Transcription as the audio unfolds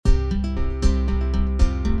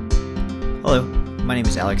Hello, my name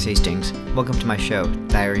is Alex Hastings. Welcome to my show,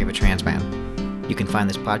 Diary of a Trans Man. You can find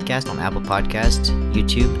this podcast on Apple Podcasts,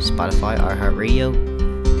 YouTube, Spotify, iHeartRadio,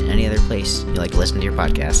 and any other place you like to listen to your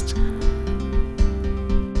podcasts.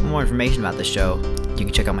 For more information about the show, you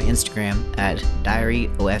can check out my Instagram at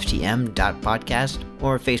diaryoftm.podcast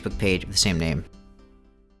or Facebook page of the same name.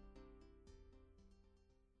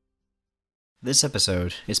 This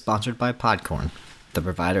episode is sponsored by Podcorn, the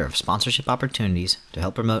provider of sponsorship opportunities to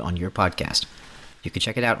help promote on your podcast. You can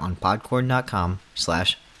check it out on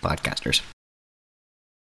podcorn.com/podcasters.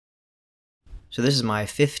 So this is my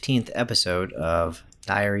 15th episode of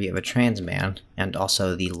Diary of a Trans Man, and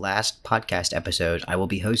also the last podcast episode I will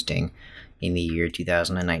be hosting in the year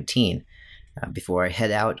 2019, before I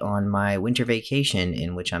head out on my winter vacation,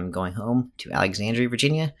 in which I'm going home to Alexandria,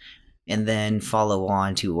 Virginia, and then follow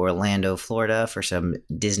on to Orlando, Florida for some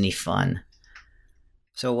Disney fun.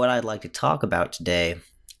 So what I'd like to talk about today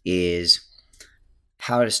is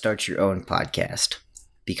how to start your own podcast,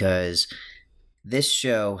 because this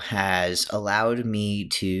show has allowed me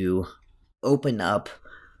to open up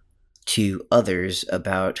to others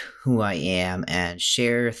about who I am and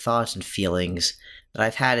share thoughts and feelings that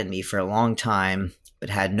I've had in me for a long time but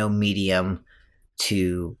had no medium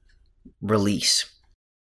to release.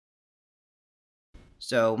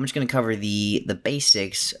 So I'm just going to cover the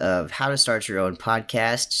basics of how to start your own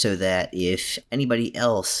podcast, so that if anybody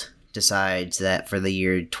else decides that for the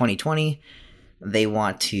year 2020 they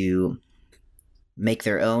want to make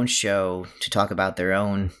their own show to talk about their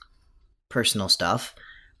own personal stuff,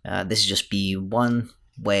 this is just be one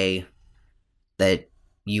way that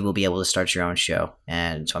you will be able to start your own show.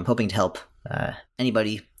 And so I'm hoping to help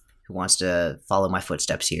anybody who wants to follow my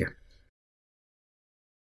footsteps here.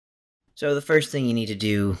 So the first thing you need to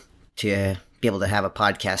do to be able to have a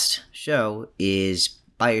podcast show is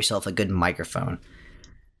buy yourself a good microphone.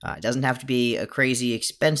 It doesn't have to be a crazy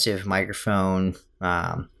expensive microphone.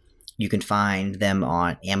 You can find them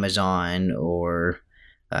on Amazon or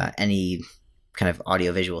any kind of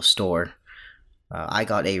audiovisual store. I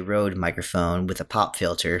got a Rode microphone with a pop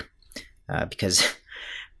filter because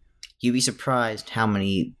you'd be surprised how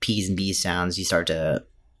many P's and B's sounds you start to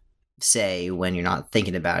say when you're not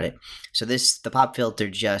thinking about it. So the pop filter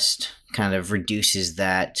just kind of reduces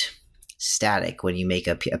that static when you make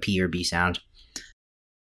a P or B sound.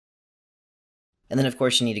 And then of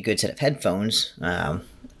course you need a good set of headphones.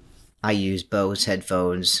 I use Bose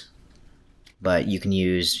headphones, but you can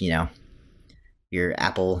use, your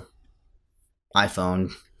Apple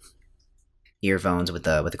iPhone earphones with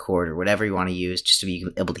a cord or whatever you want to use, just to be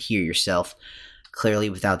able to hear yourself clearly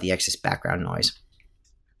without the excess background noise.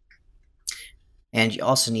 And you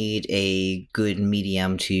also need a good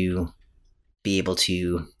medium to be able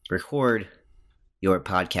to record your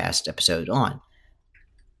podcast episode on.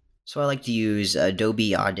 So I like to use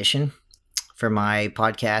Adobe Audition for my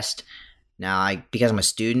podcast. Now, because I'm a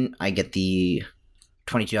student, I get the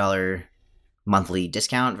 $22 monthly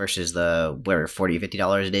discount versus the $40 or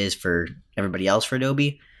 $50 it is for everybody else for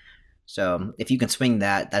Adobe. So if you can swing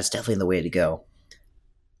that, that's definitely the way to go.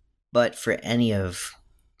 But for any of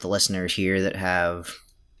the listeners here that have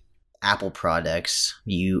Apple products,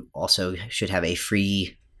 you also should have a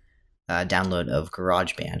free download of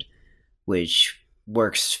GarageBand, which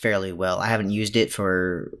works fairly well. I haven't used it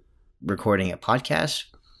for recording a podcast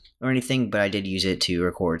or anything, but I did use it to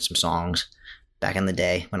record some songs back in the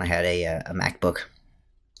day when I had a MacBook.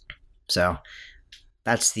 So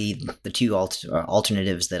that's the two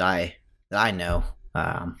alternatives that I know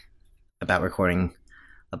about recording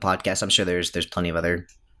a podcast. I'm sure there's plenty of other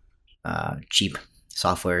cheap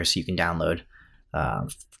softwares you can download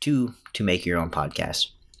to make your own podcast.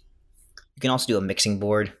 You can also do a mixing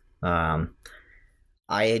board. I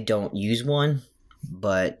don't use one,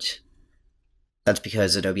 but that's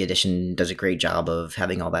because Adobe Audition does a great job of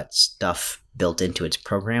having all that stuff built into its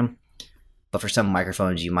program. But for some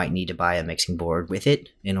microphones, you might need to buy a mixing board with it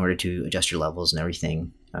in order to adjust your levels and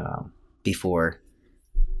everything before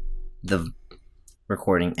the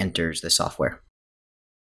recording enters the software.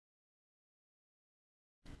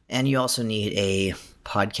 And you also need a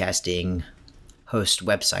podcasting host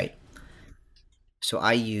website. So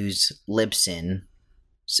I use Libsyn,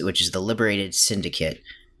 which is the Liberated Syndicate.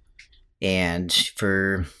 And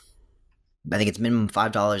for, I think it's minimum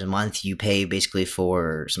 $5 a month, you pay basically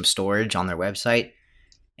for some storage on their website,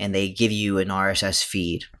 and they give you an RSS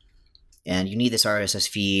feed. And you need this RSS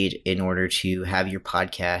feed in order to have your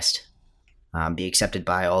podcast be accepted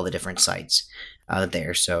by all the different sites out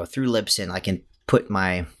there. So through Libsyn, I can put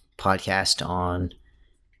my podcast on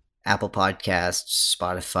Apple Podcasts,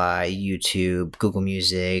 Spotify, YouTube, Google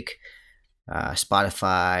Music,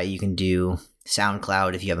 Spotify. You can do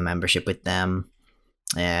SoundCloud if you have a membership with them,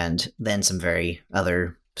 and then some very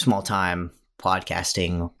other small time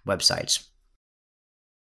podcasting websites.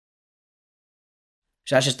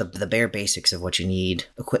 So that's just the bare basics of what you need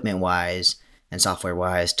equipment wise and software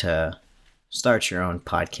wise to start your own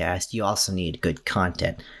podcast. You also need good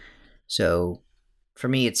content. So for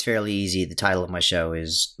me, it's fairly easy. The title of my show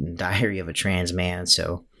is Diary of a Trans Man.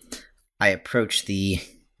 So I approach the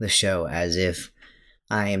show as if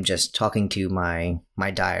I am just talking to my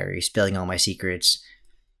diary, spilling all my secrets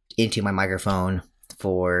into my microphone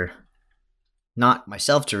for not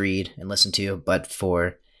myself to read and listen to, but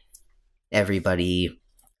for everybody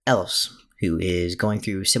else who is going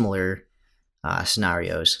through similar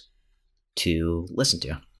scenarios to listen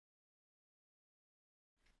to.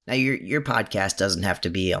 Now, your podcast doesn't have to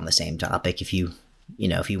be on the same topic. If you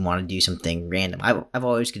want to do something random, I've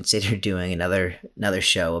always considered doing another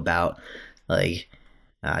show about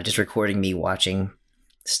just recording me watching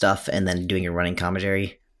stuff and then doing a running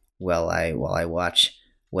commentary while I watch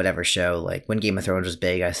whatever show. Like when Game of Thrones was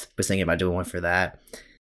big, I was thinking about doing one for that.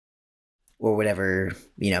 Or whatever,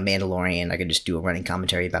 Mandalorian, I could just do a running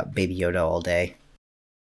commentary about Baby Yoda all day.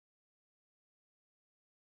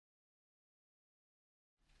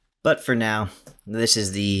 But for now, this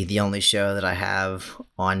is the only show that I have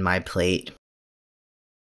on my plate.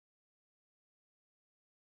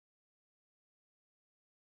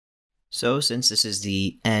 So since this is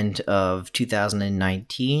the end of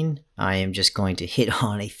 2019, I am just going to hit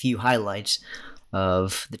on a few highlights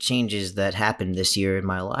of the changes that happened this year in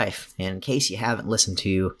my life, in case you haven't listened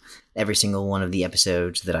to every single one of the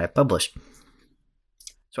episodes that I've published.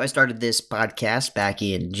 So I started this podcast back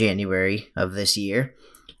in January of this year,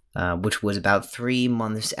 which was about 3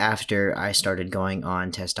 months after I started going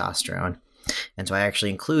on testosterone. And so I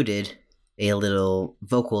actually included a little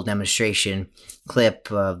vocal demonstration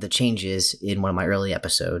clip of the changes in one of my early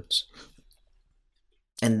episodes.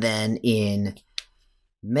 And then in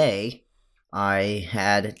May, I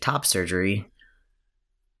had top surgery,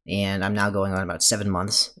 and I'm now going on about 7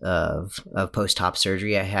 months of post-top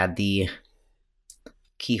surgery. I had the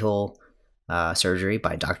keyhole surgery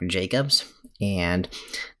by Dr. Jacobs, and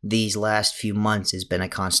these last few months has been a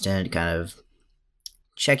constant kind of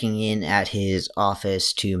checking in at his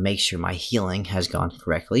office to make sure my healing has gone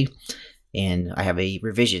correctly, and I have a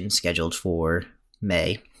revision scheduled for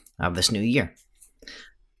May of this new year.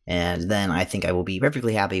 And then I think I will be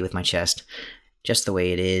perfectly happy with my chest, just the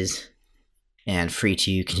way it is, and free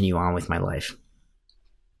to continue on with my life.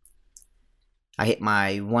 I hit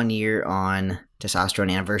my 1 year on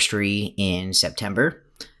testosterone anniversary in September,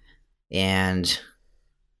 and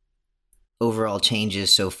overall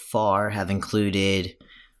changes so far have included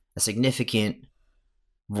a significant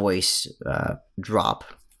voice drop,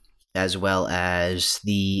 as well as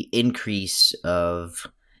the increase of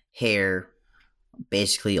hair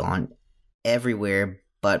basically on everywhere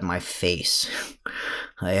but my face.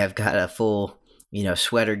 I have got a full,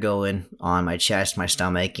 sweater going on my chest, my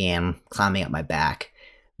stomach, and climbing up my back.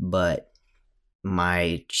 But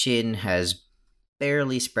my chin has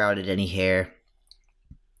barely sprouted any hair.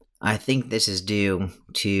 I think this is due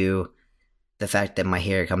to the fact that my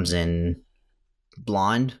hair comes in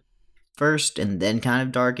blonde first and then kind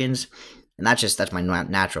of darkens. And that's my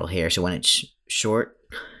natural hair. So when it's short,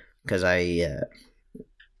 because I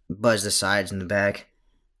buzz the sides and the back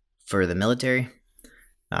for the military,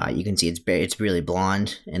 you can see it's really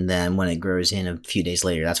blonde, and then when it grows in a few days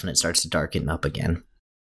later, that's when it starts to darken up again.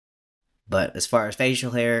 But as far as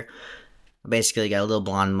facial hair, I basically got a little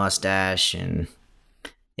blonde mustache, and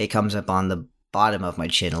it comes up on the bottom of my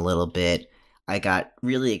chin a little bit. I got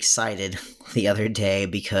really excited the other day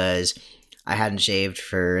because I hadn't shaved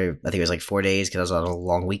for, I think it was like 4 days because I was on a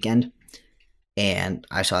long weekend, and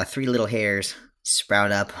I saw 3 little hairs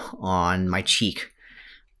sprout up on my cheek.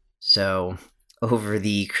 So over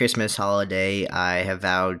the Christmas holiday, I have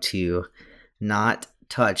vowed to not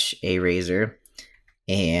touch a razor,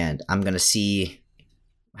 and I'm going to see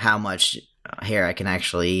how much hair I can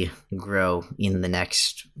actually grow in the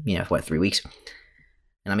next, 3 weeks.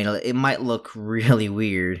 And I mean, it might look really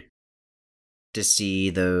weird to see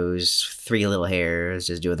those 3 little hairs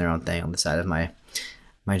just doing their own thing on the side of my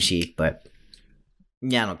cheek, but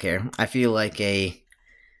yeah, I don't care. I feel like a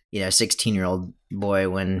 16-year-old boy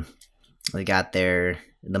when they got the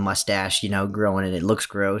mustache, growing, and it looks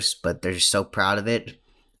gross, but they're just so proud of it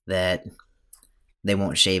that they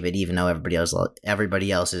won't shave it, even though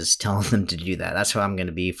everybody else is telling them to do that. That's how I'm going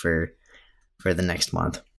to be for the next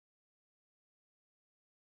month.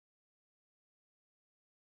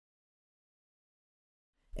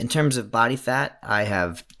 in terms of body fat, I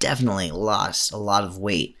have definitely lost a lot of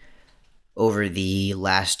weight over the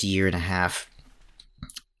last year and a half.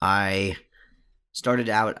 I started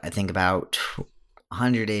out, I think, about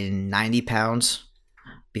 190 pounds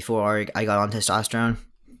before I got on testosterone.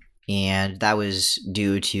 And that was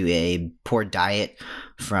due to a poor diet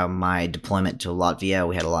from my deployment to Latvia.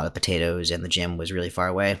 We had a lot of potatoes and the gym was really far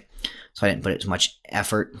away. So I didn't put as much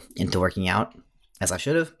effort into working out as I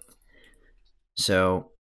should have. So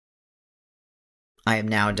I am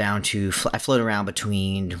now down to, I float around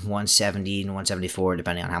between 170 and 174,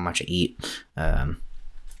 depending on how much I eat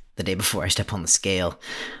the day before I step on the scale.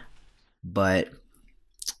 But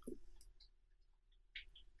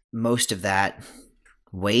most of that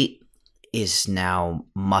weight is now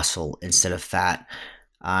muscle instead of fat.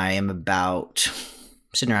 I am about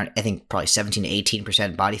sitting around, I think, probably 17 to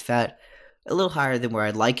 18% body fat, a little higher than where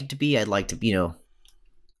I'd like it to be. I'd like to be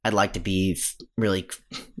really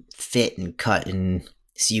fit and cut and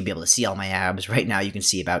see you be able to see all my abs. Right now, you can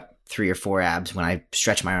see about 3 or 4 abs when I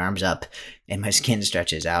stretch my arms up and my skin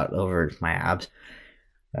stretches out over my abs.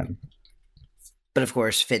 But of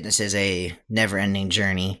course, fitness is a never-ending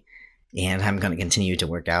journey, and I'm going to continue to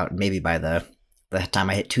work out. Maybe by the time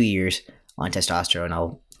I hit 2 years on testosterone,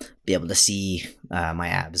 I'll be able to see my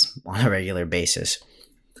abs on a regular basis.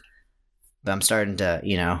 But I'm starting to,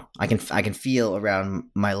 I can feel around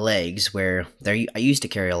my legs where I used to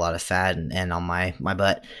carry a lot of fat and on my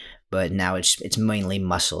butt, but now it's mainly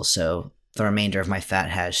muscle. So the remainder of my fat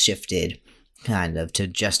has shifted kind of to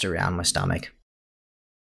just around my stomach.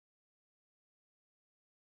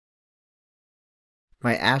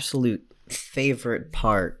 My absolute favorite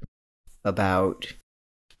part about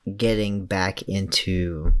getting back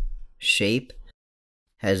into shape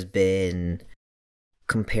has been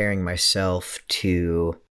comparing myself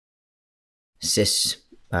to cis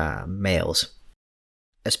males,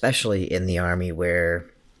 especially in the Army where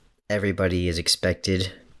everybody is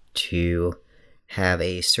expected to have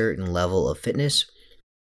a certain level of fitness.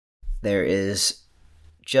 There is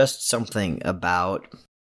just something about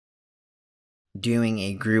doing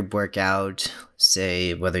a group workout,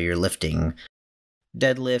 say whether you're lifting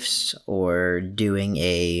deadlifts or doing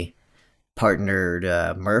a partnered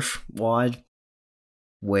Murph WOD,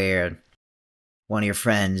 where one of your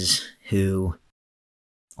friends who,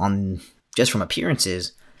 on just from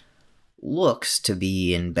appearances, looks to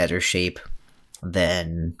be in better shape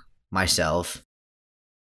than myself,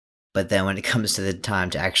 but then when it comes to the time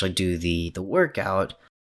to actually do the workout,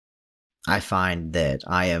 I find that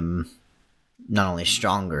I am not only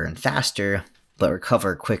stronger and faster, but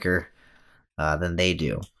recover quicker than they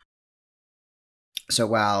do. So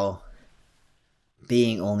while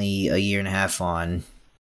being only a year and a half on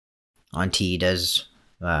T doesn't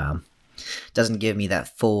give me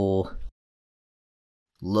that full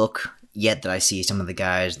look yet that I see some of the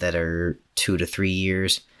guys that are 2 to 3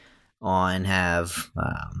 years on have,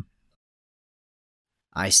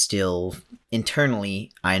 I still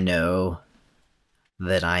internally I know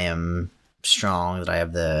that I am strong, that I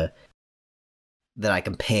have that I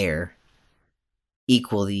compare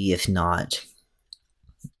equally, if not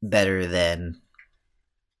better than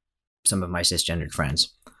some of my cisgendered friends.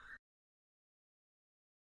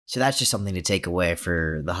 So that's just something to take away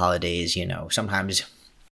for the holidays. Sometimes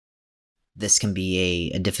this can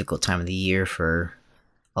be a difficult time of the year for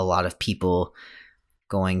a lot of people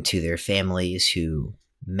going to their families who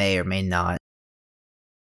may or may not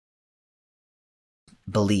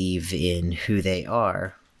believe in who they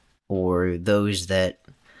are, or those that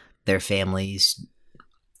their families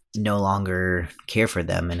no longer care for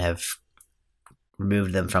them and have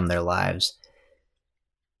removed them from their lives.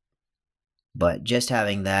 But just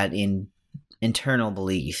having that internal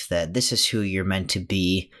belief that this is who you're meant to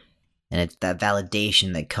be, and it's that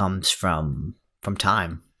validation that comes from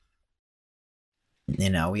time.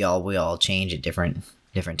 We all change at different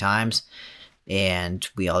times, and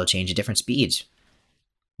we all change at different speeds.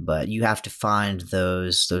 But you have to find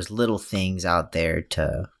those little things out there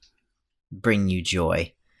to bring you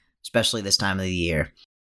joy, especially this time of the year.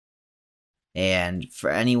 And for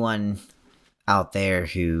anyone out there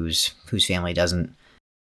whose family doesn't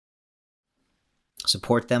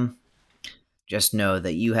support them, just know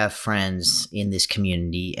that you have friends in this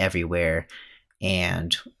community everywhere,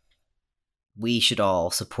 and we should all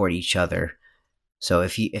support each other. So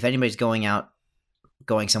if anybody's going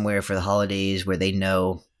going somewhere for the holidays where they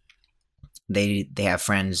know they have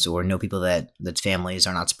friends or know people that's families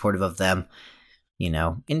are not supportive of them,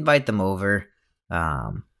 invite them over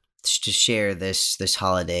to share this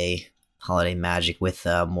holiday magic with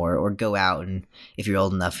them, or go out and, if you're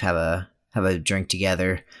old enough, have a drink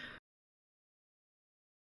together.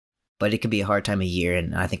 but it could be a hard time of year,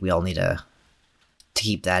 and I think we all need to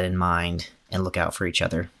keep that in mind and look out for each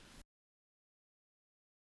other.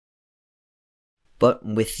 But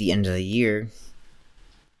with the end of the year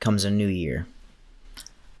comes a new year.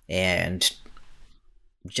 And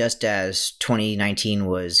just as 2019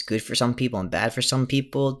 was good for some people and bad for some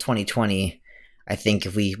people, 2020, I think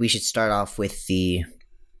if we should start off with the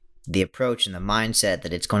approach and the mindset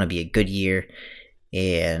that it's going to be a good year,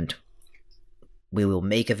 and we will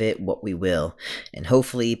make of it what we will. And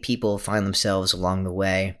hopefully people find themselves along the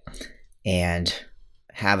way and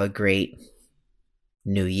have a great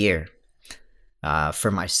new year.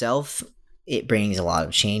 For myself, it brings a lot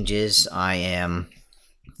of changes. I am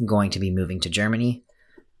going to be moving to Germany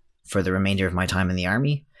for the remainder of my time in the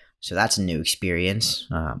Army. So that's a new experience,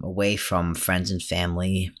 away from friends and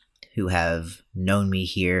family who have known me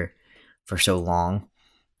here for so long.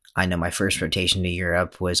 I know my first rotation to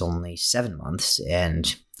Europe was only 7 months,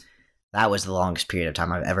 and that was the longest period of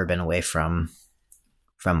time I've ever been away from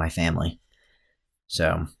my family.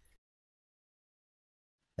 So,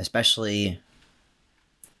 especially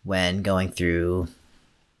when going through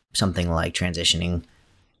something like transitioning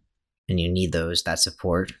and you need that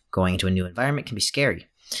support, going into a new environment can be scary.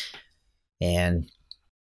 And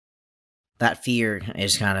that fear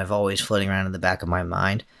is kind of always floating around in the back of my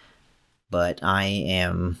mind. But I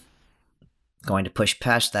am going to push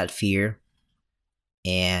past that fear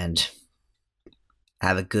and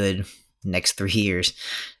have a good next 3 years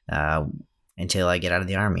until I get out of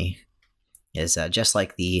the Army. Is just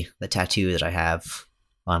like the tattoo that I have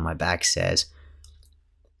on my back says,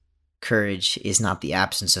 courage is not the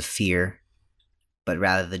absence of fear, but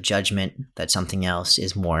rather the judgment that something else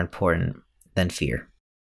is more important than fear.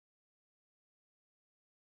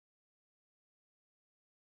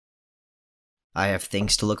 I have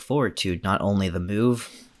things to look forward to, not only the move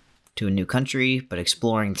to a new country, but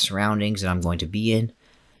exploring the surroundings that I'm going to be in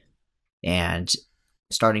and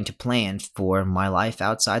starting to plan for my life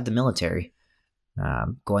outside the military.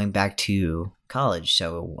 Going back to college,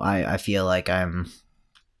 so I feel like I'm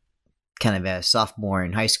kind of a sophomore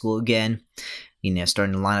in high school again,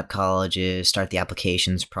 starting to line up colleges, start the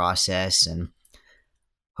applications process, and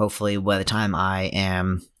hopefully by the time I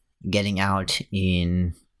am getting out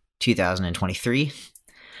in 2023,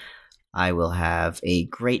 I will have a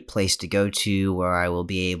great place to go to where I will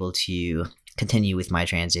be able to continue with my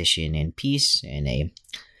transition in peace, in a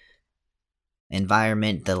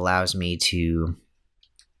environment that allows me to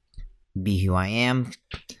be who I am.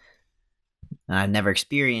 And I've never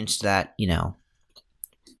experienced that,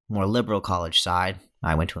 more liberal college side.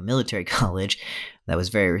 I went to a military college that was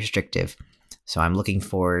very restrictive. So I'm looking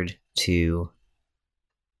forward to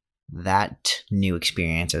that new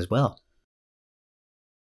experience as well.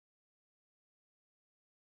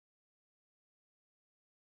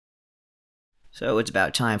 So it's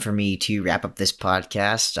about time for me to wrap up this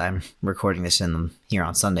podcast. I'm recording this here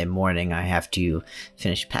on Sunday morning. I have to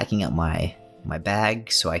finish packing up my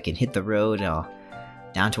bag so I can hit the road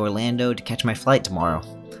down to Orlando to catch my flight tomorrow.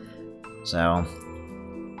 So,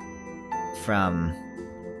 from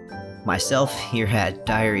myself here at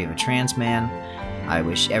Diary of a Trans Man, I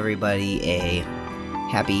wish everybody a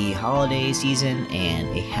happy holiday season and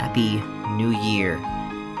a happy new year.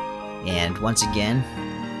 And once again,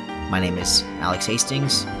 my name is Alex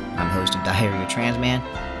Hastings. I'm the host of Diary of a Trans Man.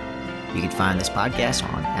 You can find this podcast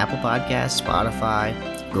on Apple Podcasts, Spotify,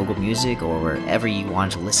 Google Music, or wherever you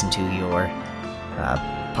want to listen to your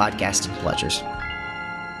podcasting pleasures.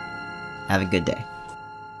 Have a good day.